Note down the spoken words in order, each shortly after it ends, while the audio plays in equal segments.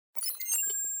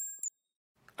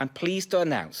I'm pleased to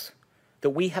announce that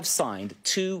we have signed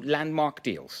 2 landmark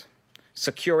deals,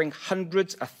 securing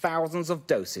hundreds of thousands of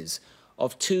doses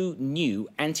of 2 new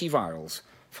antivirals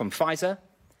from Pfizer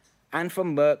and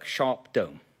from Merck Sharp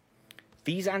Dome.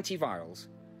 These antivirals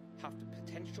have the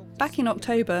potential... Back in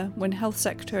October, when Health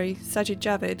Secretary Sajid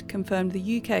Javid confirmed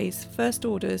the UK's first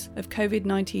orders of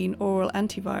COVID-19 oral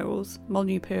antivirals,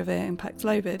 molnupiravir and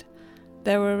Paxlovid,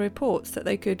 there were reports that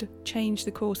they could change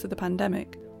the course of the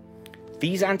pandemic.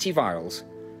 These antivirals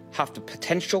have the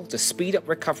potential to speed up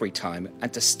recovery time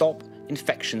and to stop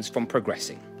infections from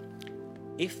progressing.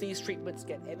 If these treatments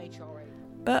get MHRA...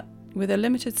 But with a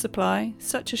limited supply,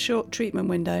 such a short treatment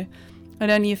window,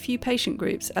 and only a few patient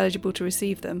groups eligible to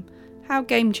receive them, how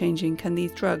game-changing can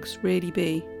these drugs really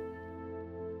be?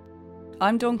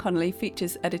 I'm Dawn Connelly,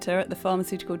 Features Editor at the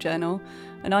Pharmaceutical Journal,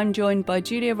 and I'm joined by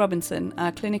Julia Robinson,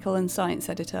 our Clinical and Science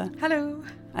Editor. Hello.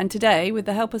 And today, with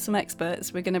the help of some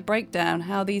experts, we're going to break down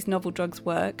how these novel drugs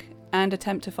work and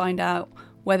attempt to find out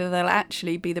whether they'll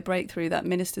actually be the breakthrough that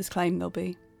ministers claim they'll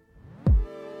be.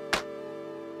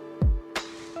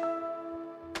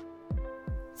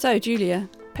 So, Julia,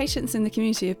 patients in the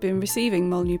community have been receiving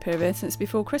molnupiravir since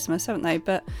before Christmas, haven't they?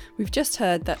 But we've just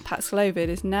heard that Paxlovid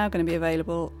is now going to be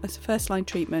available as a first-line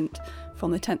treatment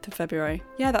from the 10th of February.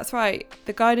 Yeah, that's right.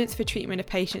 The guidance for treatment of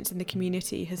patients in the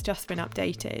community has just been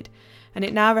updated, and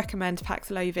it now recommends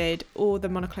Paxlovid or the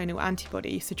monoclonal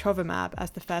antibody sotrovimab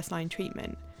as the first-line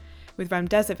treatment, with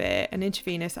remdesivir, an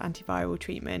intravenous antiviral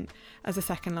treatment, as a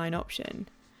second-line option.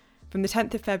 From the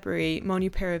 10th of February,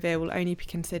 molnupiravir will only be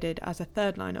considered as a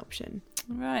third-line option.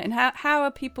 Right, and how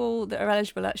are people that are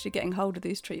eligible actually getting hold of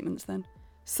these treatments then?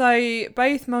 So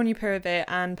both molnupiravir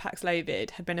and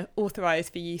Paxlovid have been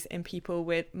authorised for use in people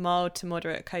with mild to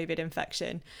moderate COVID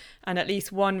infection and at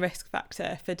least one risk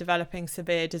factor for developing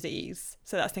severe disease.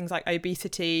 So that's things like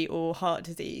obesity or heart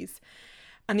disease.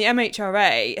 And the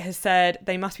MHRA has said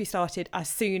they must be started as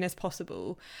soon as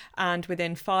possible and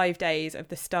within 5 days of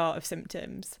the start of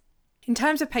symptoms. In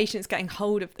terms of patients getting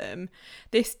hold of them,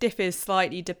 this differs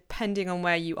slightly depending on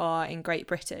where you are in Great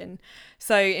Britain.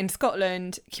 So in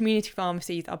Scotland, community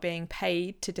pharmacies are being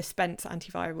paid to dispense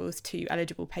antivirals to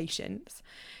eligible patients.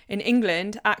 In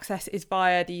England, access is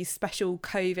via these special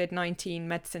COVID-19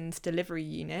 medicines delivery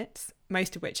units,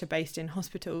 most of which are based in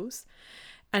hospitals.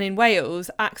 And in Wales,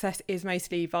 access is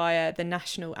mostly via the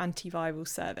National Antiviral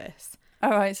Service. All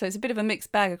right, so it's a bit of a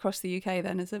mixed bag across the UK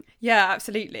then, is it? Yeah,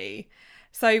 absolutely.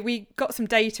 So we got some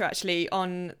data actually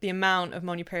on the amount of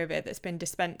molnupiravir that's been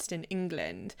dispensed in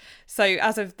England. So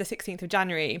as of the 16th of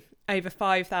January, over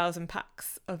 5,000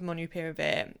 packs of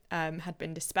molnupiravir had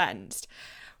been dispensed.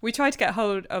 We tried to get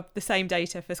hold of the same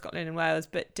data for Scotland and Wales,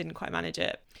 but didn't quite manage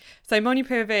it. So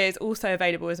molnupiravir is also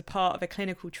available as a part of a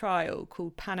clinical trial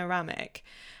called Panoramic.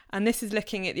 And this is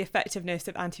looking at the effectiveness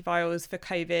of antivirals for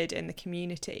COVID in the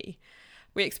community.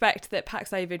 We expect that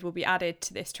Paxlovid will be added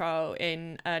to this trial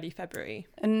in early February.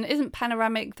 And isn't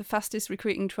Panoramic the fastest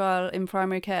recruiting trial in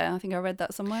primary care? I think I read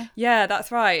that somewhere. Yeah, that's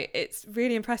right. It's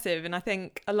really impressive. And I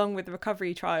think along with the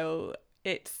recovery trial,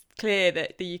 it's clear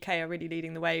that the UK are really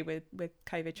leading the way with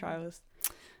COVID trials.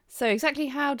 So exactly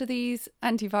how do these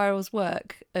antivirals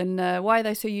work and why are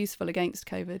they so useful against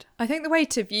COVID? I think the way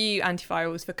to view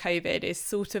antivirals for COVID is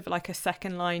sort of like a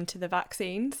second line to the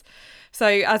vaccines. So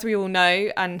as we all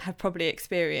know and have probably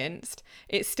experienced,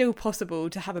 it's still possible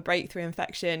to have a breakthrough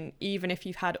infection even if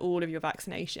you've had all of your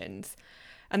vaccinations.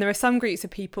 And there are some groups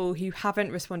of people who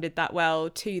haven't responded that well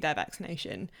to their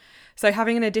vaccination. So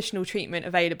having an additional treatment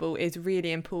available is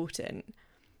really important.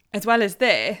 As well as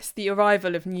this, the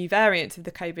arrival of new variants of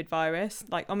the COVID virus,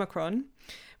 like Omicron,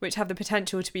 which have the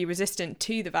potential to be resistant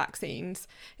to the vaccines,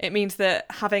 it means that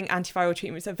having antiviral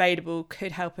treatments available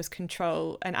could help us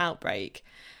control an outbreak.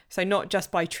 So not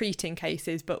just by treating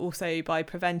cases, but also by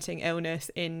preventing illness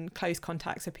in close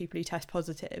contacts of people who test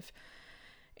positive.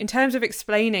 In terms of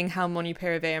explaining how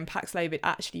molnupiravir and Paxlovid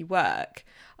actually work,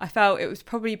 I felt it was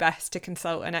probably best to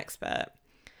consult an expert.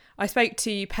 I spoke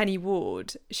to Penny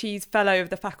Ward. She's Fellow of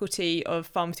the Faculty of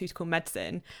Pharmaceutical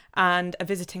Medicine and a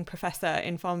visiting professor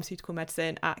in pharmaceutical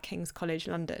medicine at King's College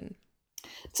London.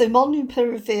 So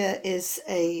molnupiravir is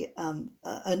a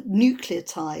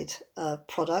nucleotide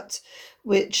product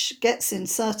which gets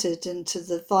inserted into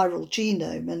the viral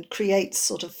genome and creates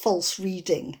sort of false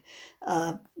reading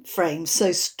frames,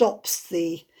 so stops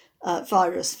the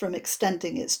virus from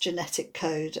extending its genetic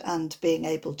code and being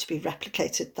able to be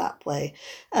replicated that way.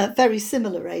 Very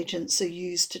similar agents are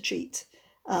used to treat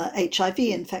HIV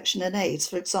infection and AIDS.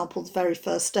 For example, the very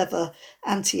first ever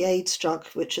anti-AIDS drug,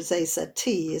 which is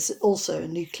AZT, is also a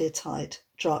nucleotide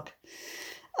drug.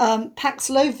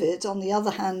 Paxlovid, on the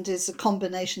other hand, is a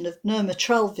combination of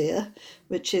nirmatrelvir,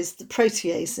 which is the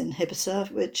protease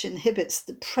inhibitor, which inhibits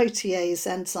the protease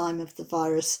enzyme of the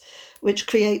virus, which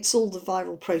creates all the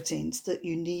viral proteins that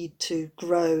you need to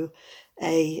grow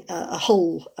a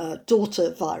whole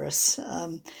daughter virus.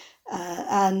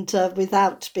 And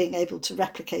without being able to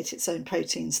replicate its own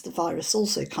proteins, the virus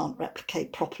also can't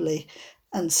replicate properly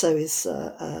and so is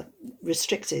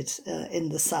restricted in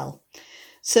the cell.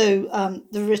 So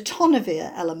the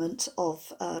ritonavir element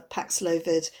of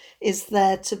Paxlovid is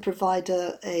there to provide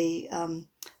a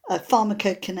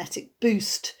pharmacokinetic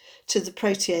boost to the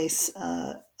protease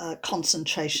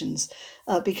concentrations,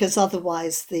 because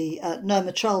otherwise the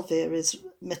nirmatrelvir is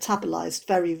metabolized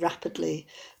very rapidly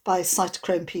by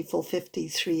cytochrome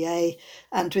P450-3A,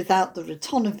 and without the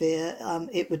ritonavir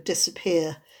it would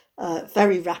disappear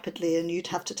very rapidly, and you'd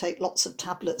have to take lots of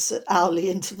tablets at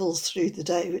hourly intervals through the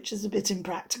day, which is a bit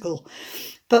impractical.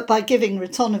 But by giving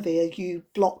ritonavir, you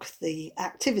block the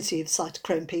activity of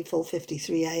cytochrome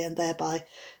P450-3A and thereby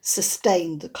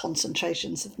sustain the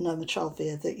concentrations of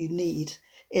nirmatrelvir that you need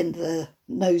in the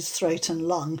nose, throat and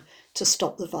lung to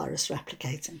stop the virus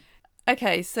replicating.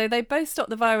 Okay, so they both stop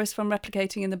the virus from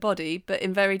replicating in the body, but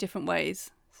in very different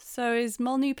ways. So is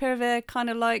molnupiravir kind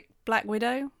of like Black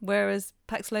Widow, whereas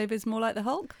Paxlovid is more like the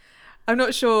Hulk? I'm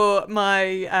not sure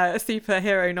my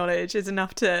superhero knowledge is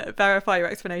enough to verify your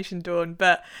explanation, Dawn,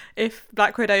 but if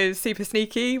Black Widow is super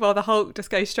sneaky while the Hulk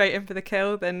just goes straight in for the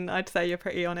kill, then I'd say you're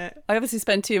pretty on it. I obviously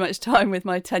spend too much time with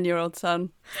my 10-year-old son.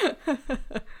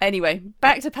 Anyway,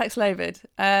 back to Paxlovid.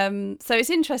 So it's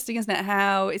interesting, isn't it,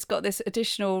 how it's got this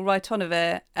additional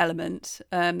ritonavir element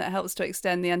that helps to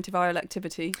extend the antiviral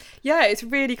activity. Yeah, it's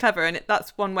really clever, and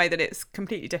that's one way that it's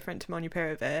completely different to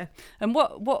molnupiravir. And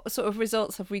what sort of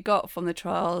results have we got from the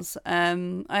trials? I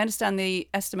understand the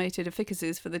estimated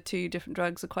efficacies for the two different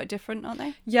drugs are quite different, aren't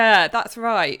they? Yeah, that's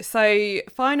right. So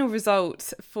final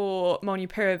results for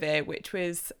molnupiravir, which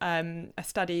was a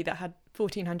study that had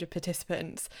 1,400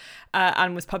 participants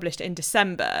and was published in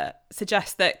December,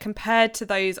 suggests that compared to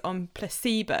those on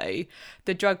placebo,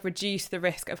 the drug reduced the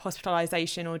risk of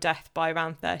hospitalisation or death by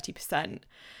around 30%.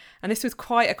 And this was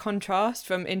quite a contrast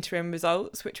from interim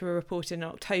results, which were reported in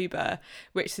October,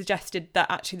 which suggested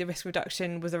that actually the risk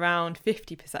reduction was around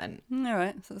 50%. All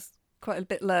right, so that's quite a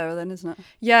bit lower then, isn't it?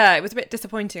 Yeah, it was a bit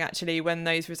disappointing actually when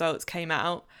those results came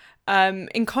out.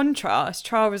 In contrast,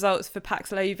 trial results for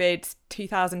Paxlovid's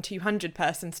 2,200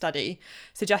 person study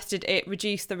suggested it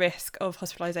reduced the risk of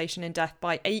hospitalisation and death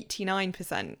by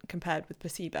 89% compared with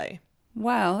placebo.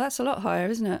 Wow, that's a lot higher,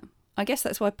 isn't it? I guess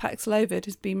that's why Paxlovid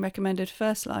has been recommended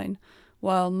first line,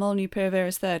 while molnupiravir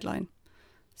is third line.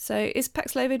 So is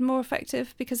Paxlovid more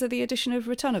effective because of the addition of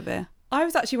ritonavir? I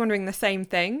was actually wondering the same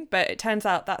thing, but it turns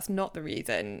out that's not the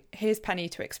reason. Here's Penny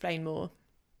to explain more.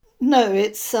 No,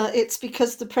 it's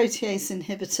because the protease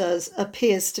inhibitors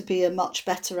appears to be a much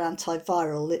better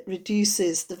antiviral. It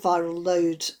reduces the viral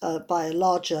load by a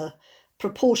larger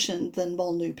proportion than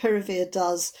molnupiravir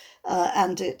does,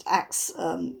 and it acts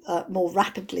more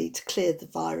rapidly to clear the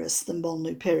virus than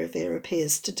molnupiravir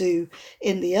appears to do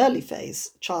in the early phase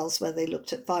trials where they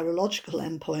looked at virological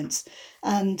endpoints.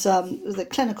 And the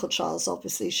clinical trials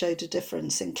obviously showed a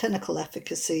difference in clinical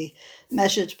efficacy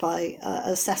measured by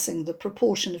assessing the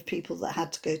proportion of people that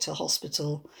had to go to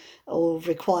hospital or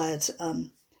required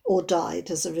or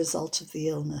died as a result of the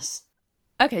illness.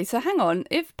 Okay, so hang on.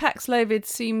 If Paxlovid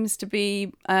seems to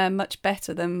be much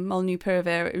better than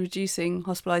molnupiravir at reducing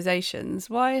hospitalisations,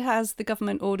 why has the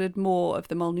government ordered more of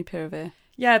the molnupiravir?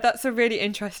 Yeah, that's a really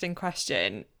interesting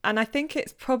question. And I think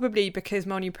it's probably because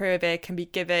molnupiravir can be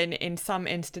given in some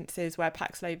instances where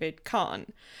Paxlovid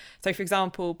can't. So, for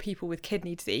example, people with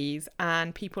kidney disease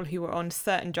and people who are on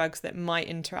certain drugs that might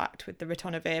interact with the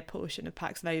ritonavir portion of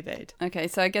Paxlovid. Okay,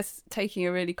 so I guess taking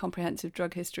a really comprehensive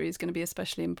drug history is going to be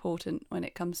especially important when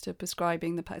it comes to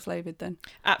prescribing the Paxlovid then.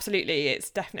 Absolutely, it's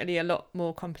definitely a lot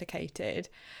more complicated.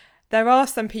 There are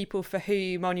some people for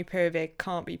who molnupiravir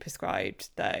can't be prescribed,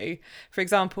 though. For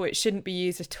example, it shouldn't be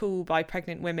used at all by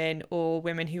pregnant women or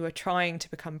women who are trying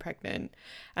to become pregnant.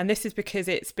 And this is because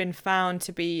it's been found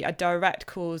to be a direct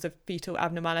cause of fetal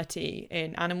abnormality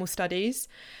in animal studies.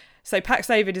 So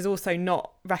Paxlovid is also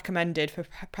not recommended for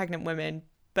pregnant women,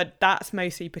 but that's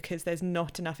mostly because there's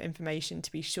not enough information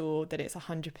to be sure that it's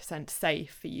 100%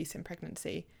 safe for use in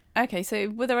pregnancy. Okay, so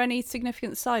were there any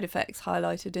significant side effects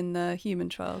highlighted in the human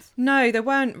trials? No, there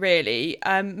weren't really.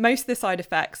 Most of the side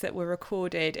effects that were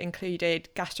recorded included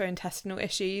gastrointestinal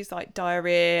issues like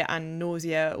diarrhoea and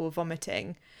nausea or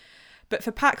vomiting. But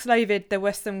for Paxlovid, there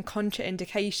were some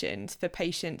contraindications for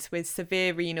patients with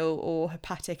severe renal or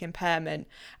hepatic impairment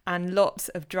and lots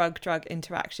of drug-drug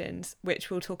interactions, which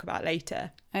we'll talk about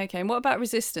later. Okay, and what about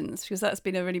resistance? Because that's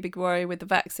been a really big worry with the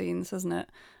vaccines, hasn't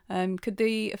it? Could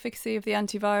the efficacy of the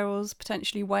antivirals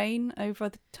potentially wane over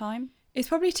the time? It's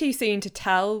probably too soon to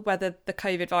tell whether the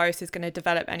COVID virus is going to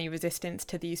develop any resistance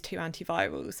to these two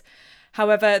antivirals.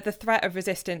 However, the threat of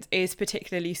resistance is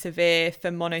particularly severe for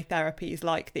monotherapies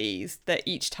like these that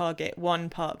each target one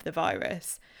part of the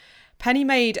virus. Penny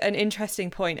made an interesting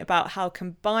point about how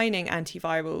combining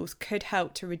antivirals could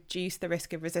help to reduce the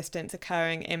risk of resistance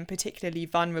occurring in particularly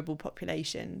vulnerable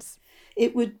populations.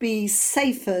 It would be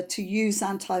safer to use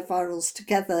antivirals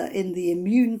together in the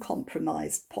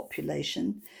immune-compromised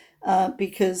population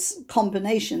because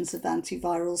combinations of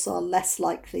antivirals are less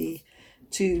likely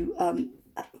to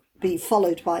be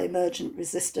followed by emergent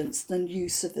resistance than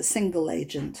use of a single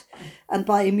agent. And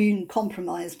by immune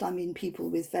compromised, I mean people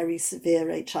with very severe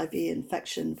HIV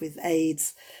infection, with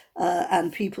AIDS,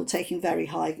 and people taking very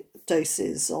high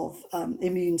doses of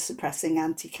immune suppressing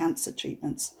anti-cancer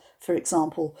treatments, for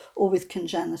example, or with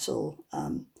congenital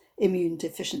immune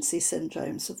deficiency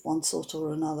syndromes of one sort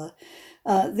or another.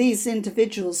 These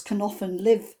individuals can often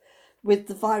live with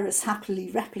the virus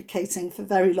happily replicating for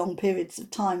very long periods of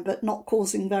time, but not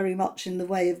causing very much in the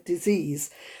way of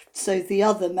disease. So the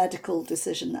other medical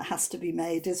decision that has to be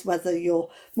made is whether you're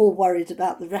more worried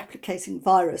about the replicating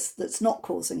virus that's not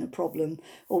causing a problem,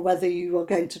 or whether you are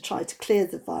going to try to clear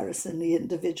the virus in the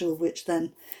individual, which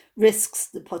then risks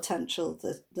the potential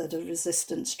that a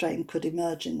resistant strain could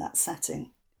emerge in that setting.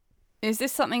 Is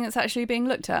this something that's actually being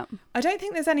looked at? I don't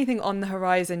think there's anything on the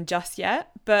horizon just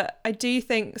yet, but I do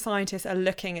think scientists are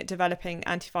looking at developing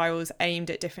antivirals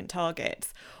aimed at different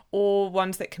targets, or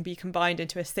ones that can be combined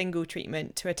into a single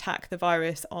treatment to attack the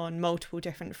virus on multiple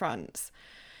different fronts.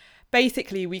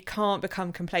 Basically, we can't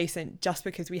become complacent just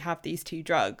because we have these two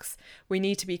drugs. We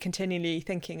need to be continually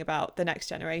thinking about the next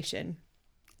generation.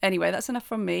 Anyway, that's enough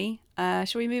from me.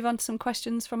 Shall we move on to some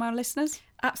questions from our listeners?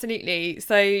 Absolutely.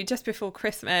 So just before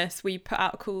Christmas, we put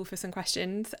out a call for some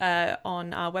questions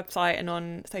on our website and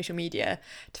on social media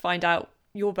to find out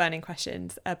your burning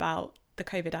questions about the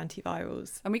COVID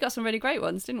antivirals. And we got some really great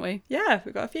ones, didn't we? Yeah,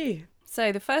 we got a few.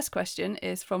 So the first question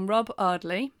is from Rob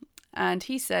Ardley, and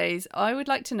he says, I would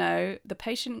like to know the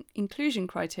patient inclusion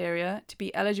criteria to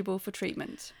be eligible for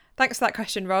treatment. Thanks for that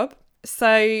question, Rob.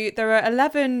 So there are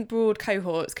 11 broad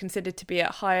cohorts considered to be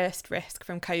at highest risk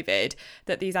from COVID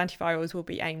that these antivirals will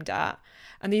be aimed at.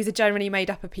 And these are generally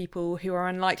made up of people who are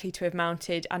unlikely to have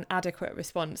mounted an adequate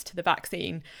response to the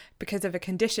vaccine because of a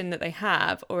condition that they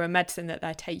have or a medicine that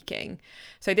they're taking.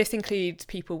 So this includes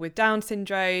people with Down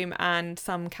syndrome and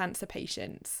some cancer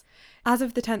patients. As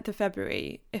of the 10th of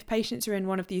February, if patients are in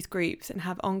one of these groups and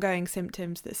have ongoing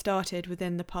symptoms that started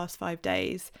within the past 5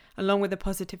 days, along with a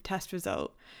positive test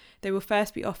result, they will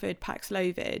first be offered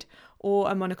Paxlovid or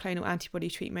a monoclonal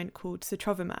antibody treatment called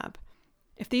sotrovimab.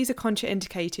 If these are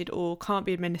contraindicated or can't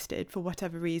be administered for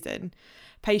whatever reason,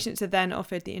 patients are then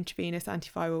offered the intravenous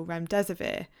antiviral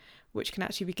remdesivir, which can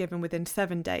actually be given within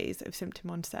 7 days of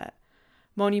symptom onset.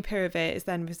 Molnupiravir is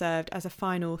then reserved as a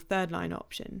final third-line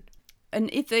option. And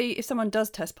if someone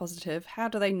does test positive, how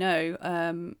do they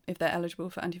know if they're eligible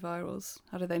for antivirals?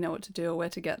 How do they know what to do or where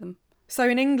to get them? So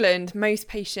in England, most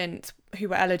patients who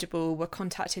were eligible were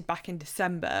contacted back in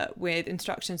December with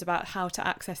instructions about how to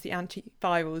access the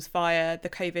antivirals via the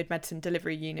COVID medicine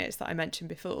delivery units that I mentioned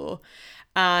before.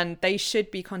 And they should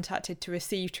be contacted to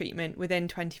receive treatment within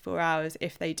 24 hours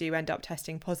if they do end up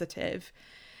testing positive.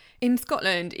 In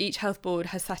Scotland, each health board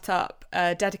has set up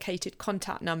a dedicated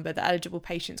contact number that eligible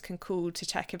patients can call to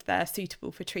check if they're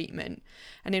suitable for treatment.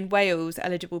 And in Wales,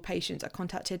 eligible patients are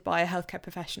contacted by a healthcare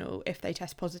professional if they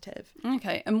test positive.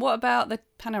 Okay, and what about the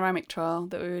panoramic trial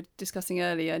that we were discussing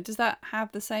earlier? Does that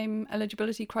have the same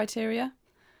eligibility criteria?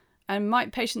 And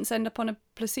might patients end up on a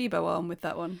placebo arm with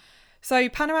that one? So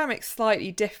panoramic's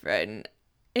slightly different.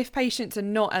 If patients are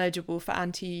not eligible for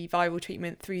antiviral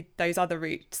treatment through those other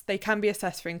routes, they can be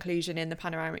assessed for inclusion in the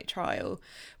panoramic trial,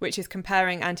 which is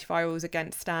comparing antivirals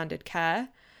against standard care.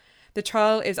 The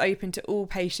trial is open to all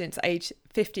patients aged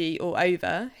 50 or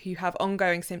over who have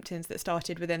ongoing symptoms that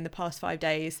started within the past 5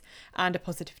 days and a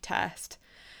positive test,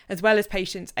 as well as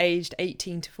patients aged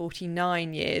 18 to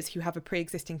 49 years who have a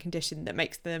pre-existing condition that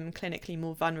makes them clinically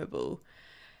more vulnerable.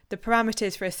 The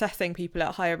parameters for assessing people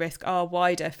at higher risk are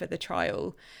wider for the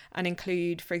trial and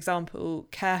include, for example,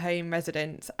 care home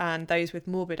residents and those with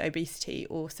morbid obesity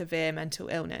or severe mental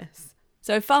illness.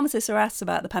 So if pharmacists are asked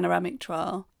about the panoramic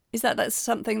trial, is that's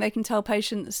something they can tell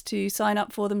patients to sign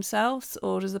up for themselves,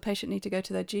 or does the patient need to go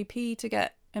to their GP to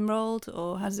get enrolled,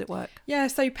 or how does it work? Yeah,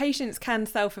 so patients can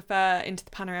self-refer into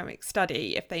the panoramic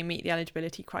study if they meet the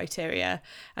eligibility criteria,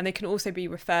 and they can also be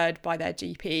referred by their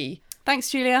GP. Thanks,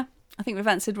 Julia. I think we've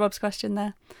answered Rob's question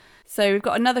there. So we've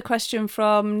got another question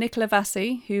from Nicola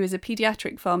Vasey, who is a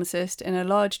paediatric pharmacist in a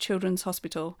large children's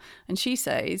hospital. And she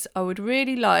says, I would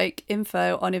really like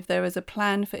info on if there is a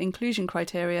plan for inclusion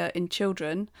criteria in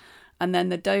children, and then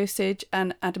the dosage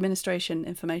and administration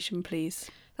information, please.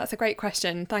 That's a great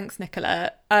question. Thanks,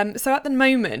 Nicola. So at the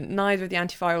moment, neither of the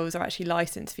antivirals are actually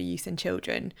licensed for use in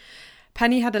children.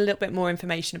 Penny had a little bit more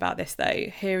information about this, though.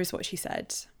 Here is what she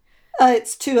said.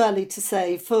 It's too early to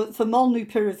say. For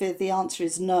molnupiravir, the answer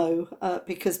is no,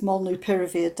 because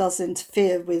molnupiravir does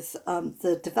interfere with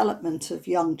the development of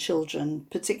young children,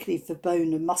 particularly for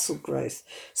bone and muscle growth.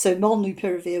 So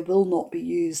molnupiravir will not be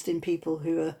used in people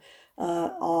who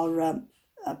are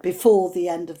before the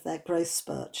end of their growth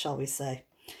spurt, shall we say.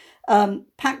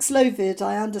 Paxlovid,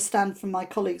 I understand from my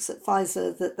colleagues at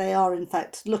Pfizer that they are in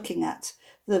fact looking at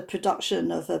the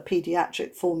production of a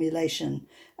paediatric formulation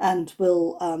and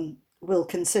will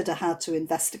consider how to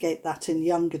investigate that in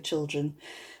younger children.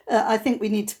 I think we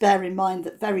need to bear in mind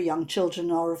that very young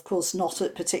children are, of course, not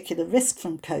at particular risk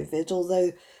from COVID,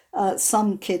 although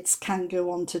some kids can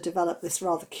go on to develop this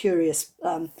rather curious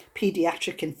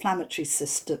paediatric inflammatory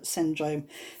syndrome.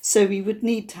 So we would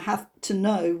need to have to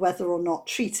know whether or not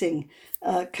treating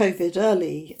COVID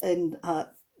early in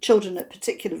children at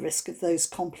particular risk of those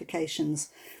complications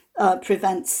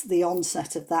prevents the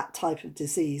onset of that type of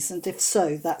disease. And if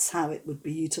so, that's how it would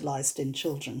be utilised in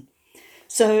children.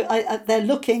 So they're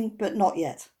looking, but not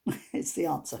yet, is the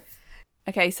answer.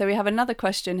 Okay, so we have another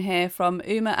question here from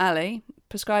Umeh,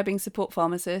 prescribing support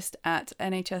pharmacist at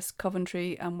NHS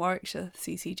Coventry and Warwickshire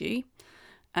CCG.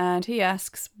 And he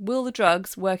asks, will the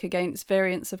drugs work against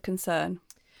variants of concern?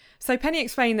 So Penny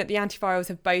explained that the antivirals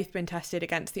have both been tested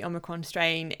against the Omicron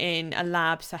strain in a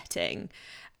lab setting,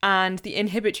 and the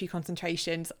inhibitory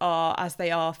concentrations are as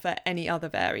they are for any other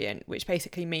variant, which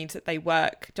basically means that they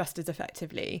work just as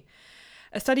effectively.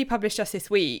 A study published just this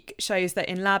week shows that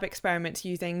in lab experiments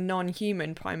using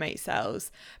non-human primate cells,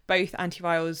 both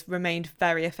antivirals remained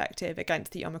very effective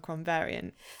against the Omicron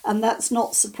variant. And that's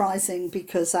not surprising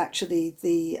because actually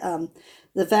the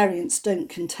variants don't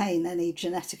contain any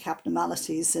genetic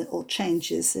abnormalities or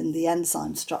changes in the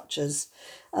enzyme structures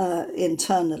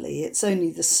internally. It's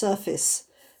only the surface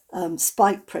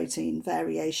spike protein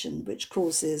variation which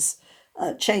causes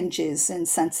changes in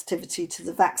sensitivity to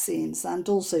the vaccines and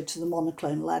also to the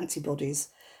monoclonal antibodies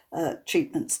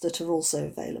treatments that are also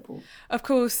available. Of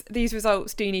course, these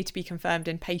results do need to be confirmed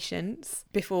in patients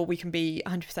before we can be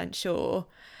 100% sure.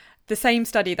 The same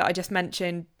study that I just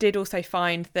mentioned did also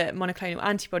find that monoclonal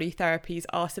antibody therapies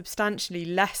are substantially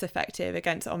less effective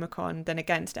against Omicron than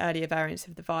against earlier variants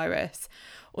of the virus,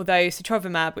 although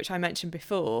sotrovimab, which I mentioned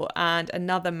before, and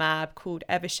another mAb called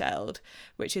Evusheld,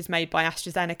 which is made by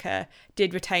AstraZeneca,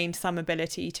 did retain some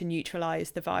ability to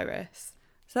neutralise the virus.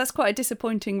 So that's quite a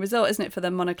disappointing result, isn't it, for the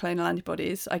monoclonal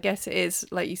antibodies? I guess it is,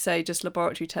 like you say, just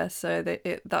laboratory tests, so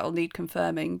that'll need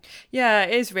confirming. Yeah,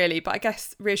 it is really, but I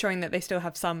guess reassuring that they still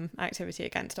have some activity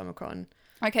against Omicron.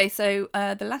 Okay, so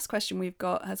the last question we've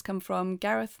got has come from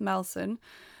Gareth Malson,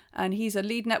 and he's a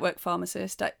lead network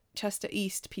pharmacist at Chester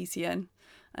East PCN.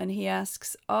 And he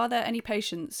asks, are there any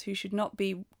patients who should not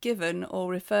be given or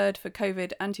referred for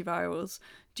COVID antivirals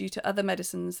due to other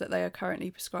medicines that they are currently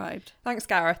prescribed? Thanks,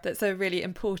 Gareth. That's a really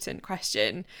important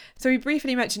question. So we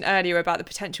briefly mentioned earlier about the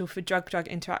potential for drug-drug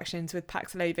interactions with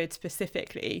Paxlovid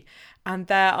specifically, and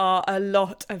there are a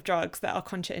lot of drugs that are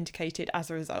contraindicated as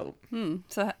a result.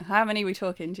 So how many are we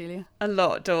talking, Julia? A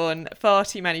lot, Dawn. Far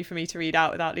too many for me to read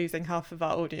out without losing half of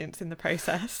our audience in the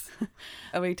process.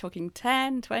 Are we talking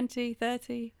 10, 20,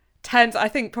 30? Tens, I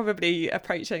think probably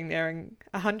approaching nearing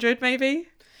 100 maybe.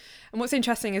 And what's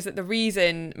interesting is that the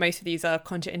reason most of these are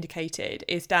contraindicated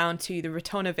is down to the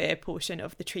ritonavir portion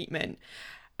of the treatment.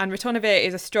 And ritonavir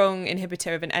is a strong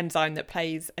inhibitor of an enzyme that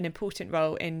plays an important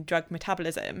role in drug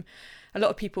metabolism. A lot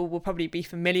of people will probably be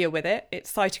familiar with it.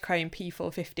 It's cytochrome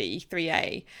P450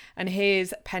 3A. And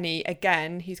here's Penny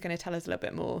again, who's going to tell us a little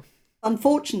bit more.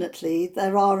 Unfortunately,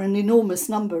 there are an enormous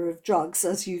number of drugs,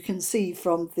 as you can see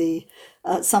from the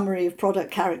summary of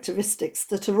product characteristics,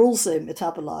 that are also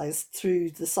metabolized through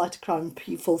the cytochrome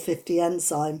P450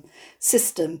 enzyme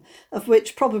system, of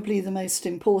which probably the most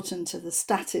important are the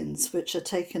statins, which are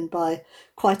taken by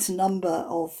quite a number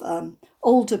of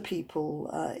older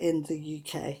people in the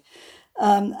UK.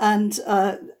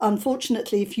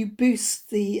 Unfortunately, if you boost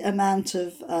the amount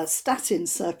of statins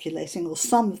circulating, or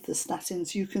some of the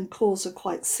statins, you can cause a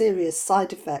quite serious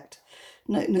side effect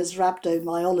known as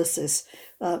rhabdomyolysis,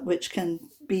 which can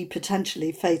be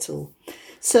potentially fatal.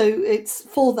 So it's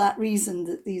for that reason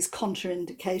that these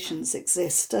contraindications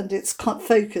exist, and it's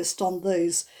focused on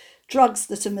those drugs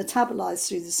that are metabolized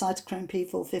through the cytochrome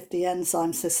P450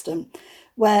 enzyme system,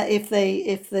 where if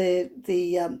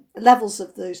the levels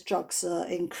of those drugs are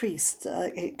increased,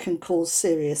 it can cause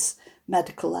serious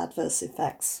medical adverse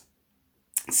effects.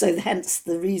 So hence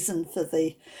the reason for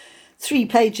the 3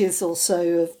 pages or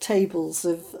so of tables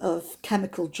of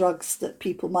chemical drugs that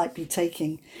people might be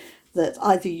taking that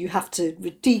either you have to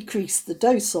decrease the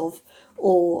dose of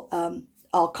or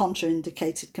are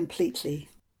contraindicated completely.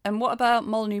 And what about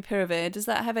molnupiravir? Does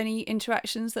that have any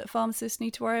interactions that pharmacists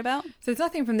need to worry about? So there's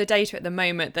nothing from the data at the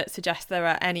moment that suggests there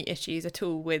are any issues at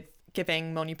all with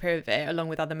giving molnupiravir along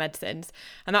with other medicines,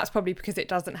 and that's probably because it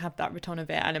doesn't have that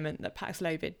ritonavir element that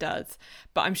Paxlovid does.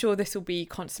 But I'm sure this will be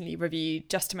constantly reviewed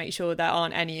just to make sure there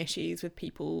aren't any issues with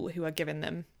people who are given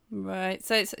them. Right.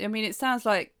 So it sounds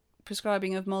like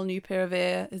prescribing of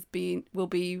molnupiravir will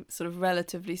be sort of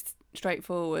relatively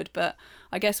straightforward, but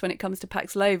I guess when it comes to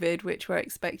Paxlovid, which we're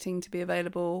expecting to be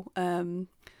available in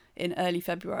early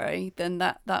February, then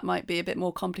that might be a bit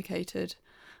more complicated,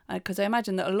 because I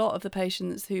imagine that a lot of the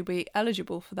patients who be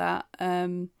eligible for that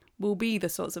will be the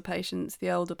sorts of patients,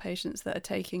 the older patients that are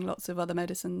taking lots of other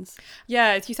medicines. Yeah,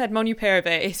 as you said,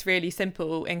 molnupiravir is really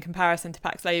simple in comparison to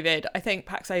Paxlovid. I think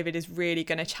Paxlovid is really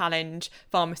going to challenge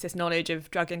pharmacists' knowledge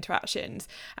of drug interactions,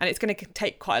 and it's going to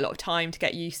take quite a lot of time to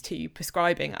get used to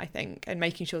prescribing, I think, and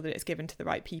making sure that it's given to the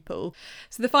right people.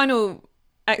 So the final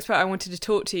expert I wanted to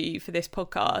talk to for this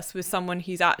podcast was someone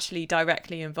who's actually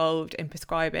directly involved in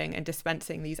prescribing and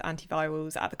dispensing these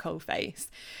antivirals at the coalface.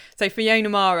 So Fiona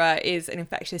Marra is an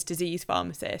infectious disease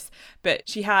pharmacist, but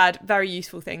she had very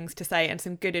useful things to say and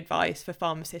some good advice for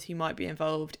pharmacists who might be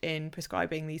involved in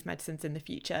prescribing these medicines in the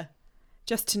future.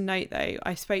 Just to note though,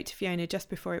 I spoke to Fiona just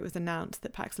before it was announced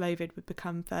that Paxlovid would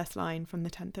become first line from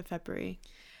the 10th of February.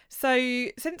 So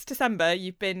since December,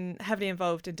 you've been heavily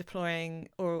involved in deploying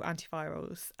oral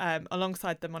antivirals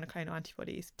alongside the monoclonal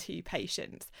antibodies to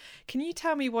patients. Can you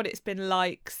tell me what it's been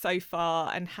like so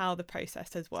far and how the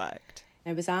process has worked?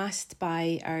 I was asked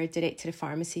by our Director of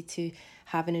Pharmacy to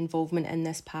have an involvement in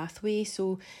this pathway.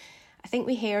 So I think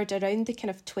we heard around the kind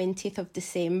of 20th of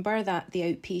December that the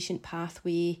outpatient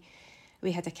pathway,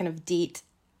 we had a kind of date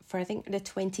for I think the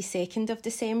 22nd of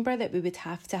December that we would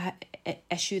have to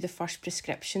issue the first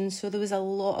prescription. So there was a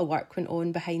lot of work went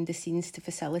on behind the scenes to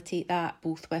facilitate that,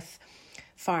 both with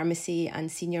pharmacy and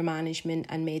senior management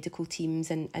and medical teams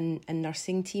and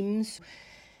nursing teams.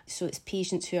 So it's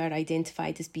patients who are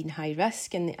identified as being high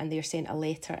risk and they're sent a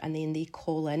letter and then they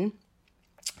call in.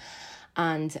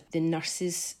 And the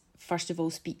nurses, first of all,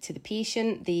 speak to the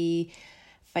patient. They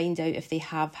find out if they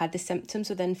have had the symptoms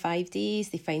within 5 days.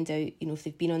 They find out, if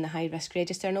they've been on the high risk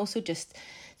register, and also just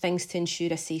things to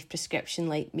ensure a safe prescription,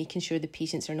 like making sure the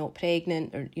patients are not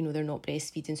pregnant or, they're not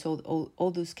breastfeeding. So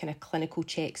all those kind of clinical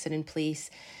checks are in place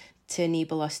to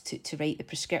enable us to write the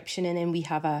prescription. And then we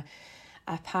have a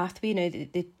pathway. Now,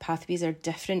 the pathways are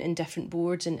different in different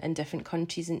boards and in different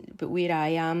countries. But where I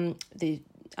am,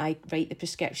 I write the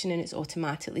prescription and it's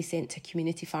automatically sent to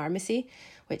community pharmacy,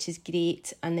 which is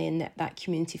great. And then that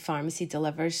community pharmacy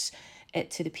delivers it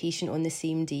to the patient on the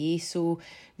same day. So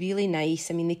really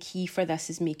nice. I mean, the key for this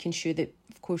is making sure that,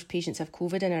 of course, patients have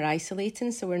COVID and are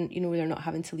isolating. So they're not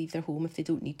having to leave their home if they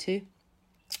don't need to.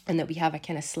 And that we have a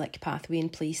kind of slick pathway in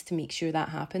place to make sure that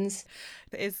happens.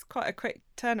 It is quite a quick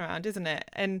turnaround, isn't it?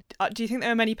 And do you think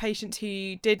there are many patients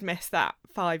who did miss that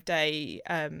 5-day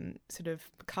sort of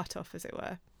cut-off, as it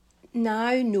were?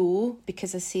 Now, no,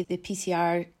 because I say the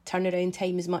PCR turnaround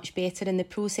time is much better and the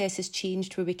process has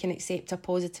changed where we can accept a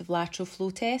positive lateral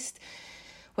flow test,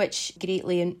 which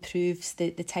greatly improves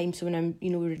the time. So when I'm,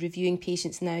 we're reviewing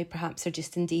patients now, perhaps they're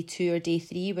just in day 2 or day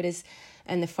 3, whereas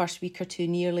in the first week or two,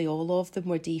 nearly all of them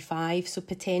were day 5. So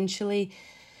potentially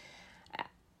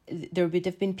there would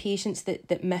have been patients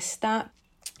that missed that.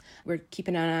 We're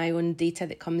keeping an eye on data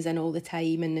that comes in all the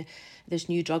time and there's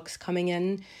new drugs coming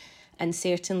in. And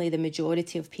certainly the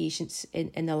majority of patients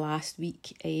in the last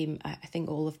week, I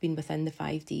think all have been within the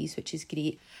 5 days, which is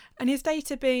great. And is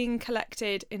data being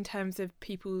collected in terms of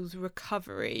people's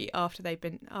recovery after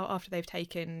they've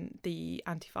taken the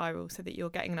antiviral, so that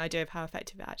you're getting an idea of how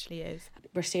effective it actually is?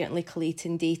 We're certainly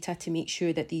collating data to make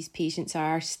sure that these patients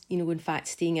are, in fact,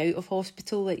 staying out of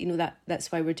hospital.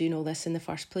 That's why we're doing all this in the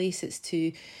first place. It's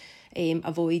to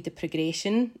avoid the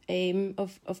progression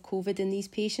of COVID in these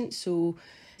patients.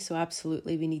 So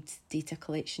absolutely we need data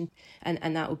collection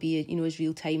and that will be as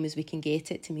real time as we can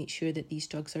get it to make sure that these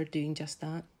drugs are doing just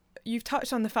that. You've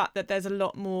touched on the fact that there's a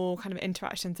lot more kind of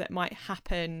interactions that might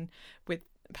happen with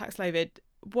Paxlovid.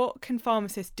 What can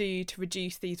pharmacists do to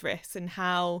reduce these risks, and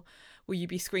how will you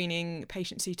be screening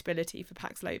patient suitability for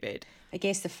Paxlovid? I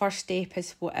guess the first step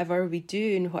is whatever we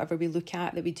do and whatever we look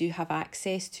at, that we do have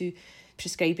access to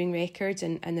prescribing records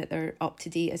and that they're up to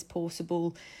date as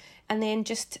possible. And then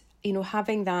just,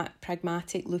 having that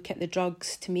pragmatic look at the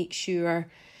drugs to make sure,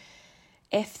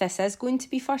 if this is going to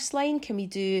be first line, can we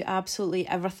do absolutely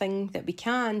everything that we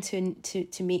can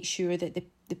to make sure that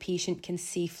the patient can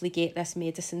safely get this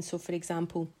medicine. So, for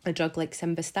example, a drug like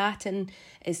simvastatin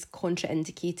is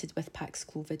contraindicated with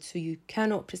Paxlovid, so you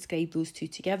cannot prescribe those two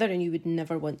together, and you would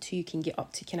never want to. You can get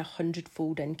up to kind of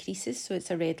 100-fold increases, so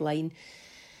it's a red line.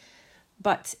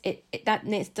 But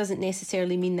that doesn't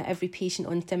necessarily mean that every patient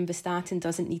on simvastatin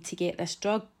doesn't need to get this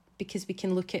drug, because we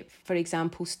can look at, for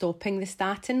example, stopping the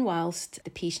statin whilst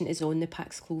the patient is on the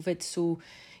Paxlovid. So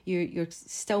you're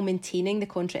still maintaining the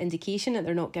contraindication that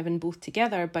they're not given both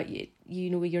together, but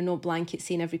you're not blanket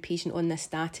saying every patient on this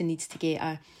statin needs to get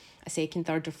a second,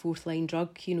 third or fourth line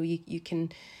drug. You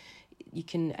can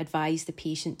advise the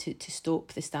patient to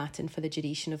stop the statin for the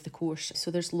duration of the course.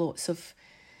 So there's lots of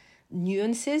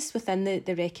nuances within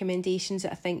the recommendations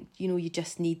that I think you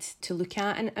just need to look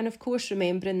at, and of course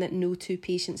remembering that no two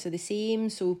patients are the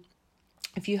same. So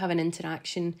if you have an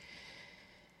interaction,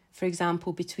 for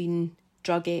example, between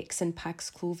drug X and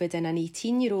Paxlovid in an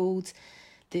 18-year-old,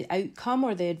 the outcome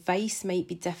or the advice might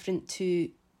be different to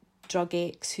drug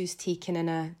X who's taken in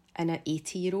an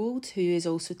 80-year-old who is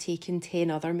also taking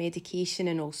 10 other medication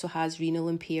and also has renal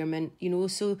impairment.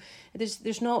 So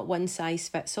there's not one size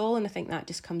fits all, and I think that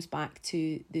just comes back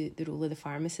to the role of the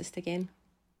pharmacist again.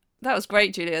 That was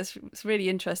great, Julia. It's really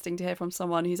interesting to hear from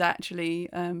someone who's actually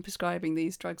prescribing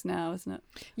these drugs now, isn't it?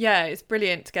 Yeah, it's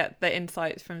brilliant to get the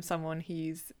insights from someone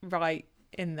who's right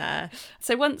in there.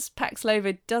 So once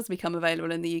Paxlovid does become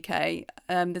available in the UK,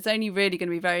 there's only really going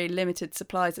to be very limited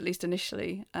supplies, at least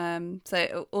initially.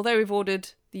 So although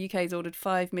the UK's ordered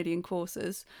 5 million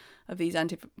courses of these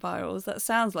antivirals, that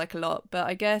sounds like a lot, but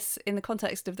I guess in the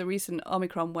context of the recent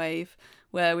Omicron wave,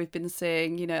 where we've been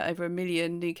seeing, over 1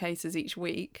 million new cases each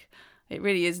week, it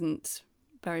really isn't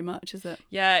very much, is it?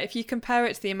 Yeah, if you compare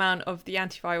it to the amount of the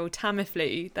antiviral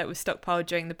Tamiflu that was stockpiled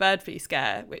during the bird flu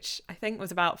scare, which I think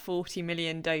was about 40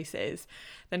 million doses,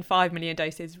 then 5 million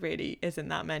doses really isn't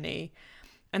that many.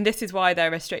 And this is why they're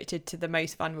restricted to the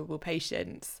most vulnerable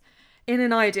patients. In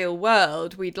an ideal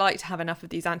world, we'd like to have enough of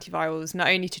these antivirals not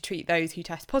only to treat those who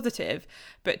test positive,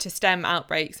 but to stem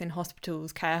outbreaks in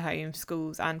hospitals, care homes,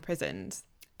 schools and prisons.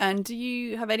 And do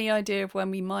you have any idea of when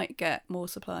we might get more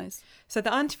supplies? So the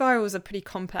antivirals are pretty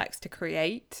complex to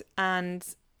create, and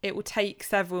it will take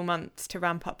several months to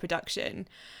ramp up production.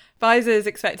 Pfizer is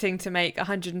expecting to make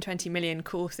 120 million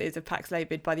courses of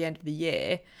Paxlovid by the end of the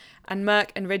year, and Merck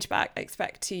and Ridgeback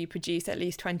expect to produce at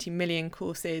least 20 million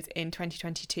courses in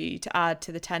 2022 to add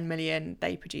to the 10 million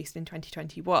they produced in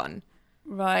 2021.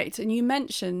 Right, and you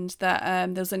mentioned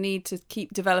that there's a need to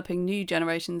keep developing new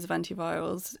generations of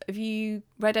antivirals. Have you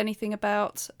read anything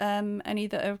about any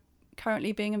that are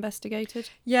currently being investigated?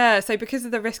 Yeah, so because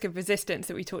of the risk of resistance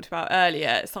that we talked about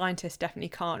earlier, scientists definitely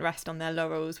can't rest on their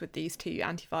laurels with these two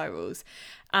antivirals.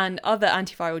 And other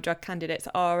antiviral drug candidates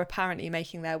are apparently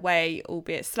making their way,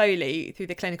 albeit slowly, through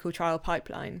the clinical trial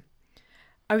pipeline.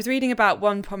 I was reading about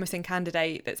one promising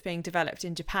candidate that's being developed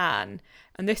in Japan,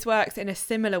 and this works in a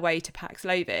similar way to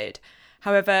Paxlovid.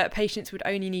 However, patients would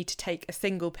only need to take a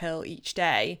single pill each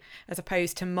day, as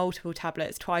opposed to multiple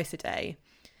tablets twice a day.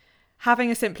 Having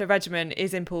a simpler regimen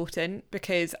is important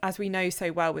because, as we know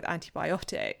so well with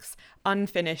antibiotics,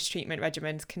 unfinished treatment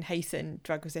regimens can hasten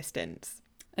drug resistance.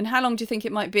 And how long do you think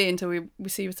it might be until we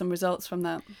receive some results from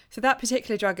that? So that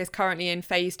particular drug is currently in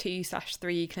phase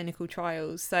 2/3 clinical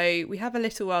trials. So we have a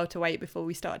little while to wait before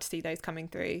we start to see those coming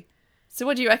through. So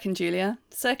what do you reckon, Julia?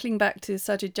 Circling back to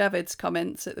Sajid Javid's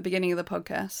comments at the beginning of the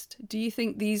podcast, do you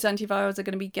think these antivirals are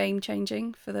going to be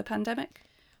game-changing for the pandemic?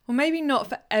 Well, maybe not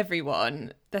for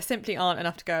everyone. There simply aren't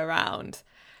enough to go around.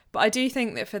 But I do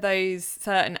think that for those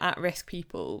certain at-risk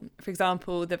people, for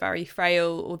example, the very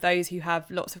frail or those who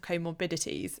have lots of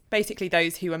comorbidities, basically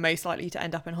those who are most likely to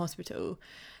end up in hospital,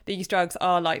 these drugs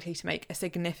are likely to make a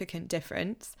significant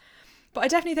difference. But I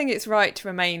definitely think it's right to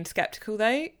remain sceptical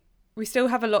though. We still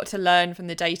have a lot to learn from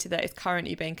the data that is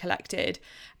currently being collected,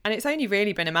 and it's only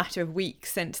really been a matter of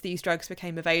weeks since these drugs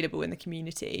became available in the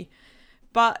community.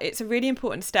 But it's a really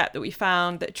important step that we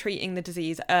found that treating the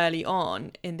disease early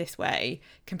on in this way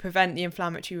can prevent the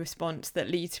inflammatory response that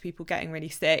leads to people getting really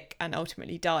sick and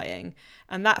ultimately dying.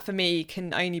 And that, for me,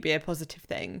 can only be a positive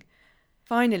thing.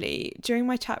 Finally, during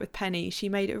my chat with Penny, she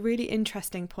made a really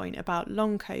interesting point about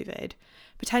long COVID,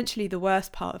 potentially the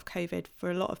worst part of COVID for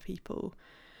a lot of people.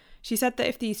 She said that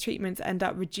if these treatments end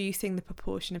up reducing the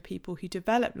proportion of people who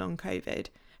develop long COVID,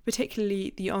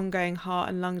 particularly the ongoing heart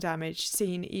and lung damage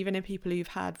seen even in people who've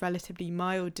had relatively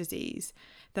mild disease,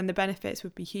 then the benefits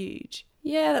would be huge.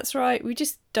 Yeah, that's right. We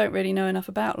just don't really know enough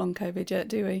about long COVID yet,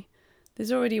 do we?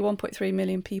 There's already 1.3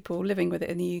 million people living with it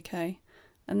in the UK,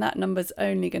 and that number's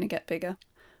only going to get bigger.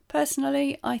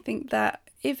 Personally, I think that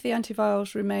if the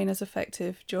antivirals remain as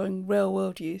effective during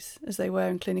real-world use as they were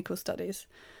in clinical studies,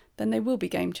 then they will be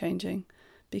game-changing,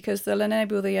 because they'll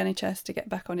enable the NHS to get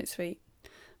back on its feet.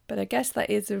 But I guess that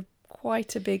is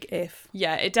quite a big if.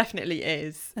 Yeah, it definitely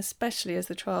is. Especially as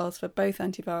the trials for both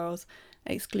antivirals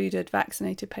excluded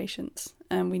vaccinated patients,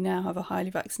 and we now have a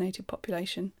highly vaccinated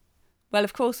population. Well,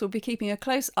 of course, we'll be keeping a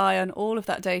close eye on all of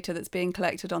that data that's being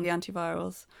collected on the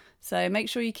antivirals. So make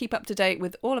sure you keep up to date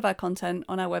with all of our content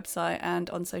on our website and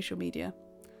on social media.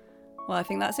 Well, I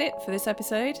think that's it for this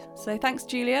episode. So thanks,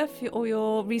 Julia, for all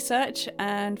your research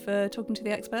and for talking to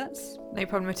the experts. No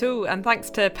problem at all. And thanks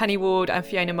to Penny Ward and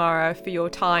Fiona Marra for your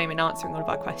time in answering all of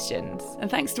our questions.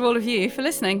 And thanks to all of you for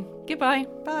listening. Goodbye.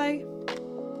 Bye.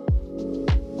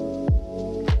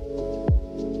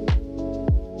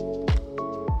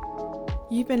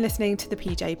 You've been listening to the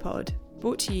PJ Pod,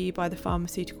 brought to you by the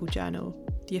Pharmaceutical Journal,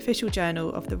 the official journal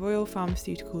of the Royal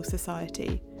Pharmaceutical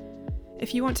Society.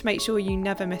 If you want to make sure you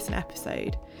never miss an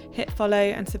episode, hit follow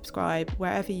and subscribe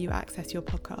wherever you access your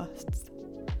podcasts.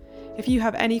 If you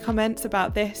have any comments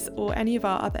about this or any of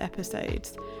our other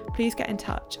episodes, please get in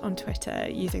touch on Twitter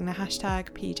using the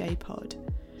hashtag PJPod.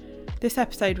 This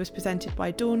episode was presented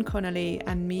by Dawn Connelly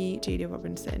and me, Julia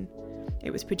Robinson.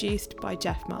 It was produced by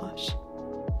Geoff Marsh.